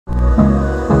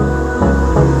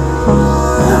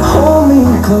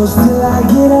close till I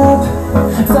get up.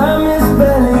 Time is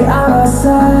barely on our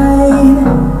side.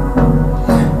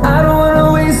 I don't wanna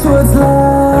waste what's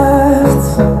left.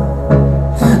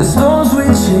 The storms we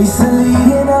chase are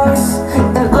leading us,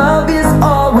 and love is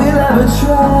all we'll ever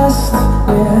trust.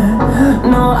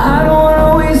 Yeah, no, I don't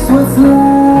wanna waste what's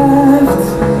left.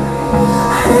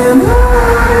 And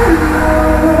on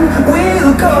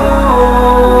we'll go,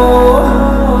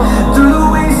 through the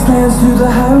wastelands, through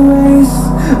the highways,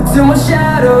 till my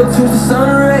shadow turns to sun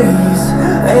rays.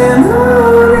 And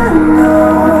on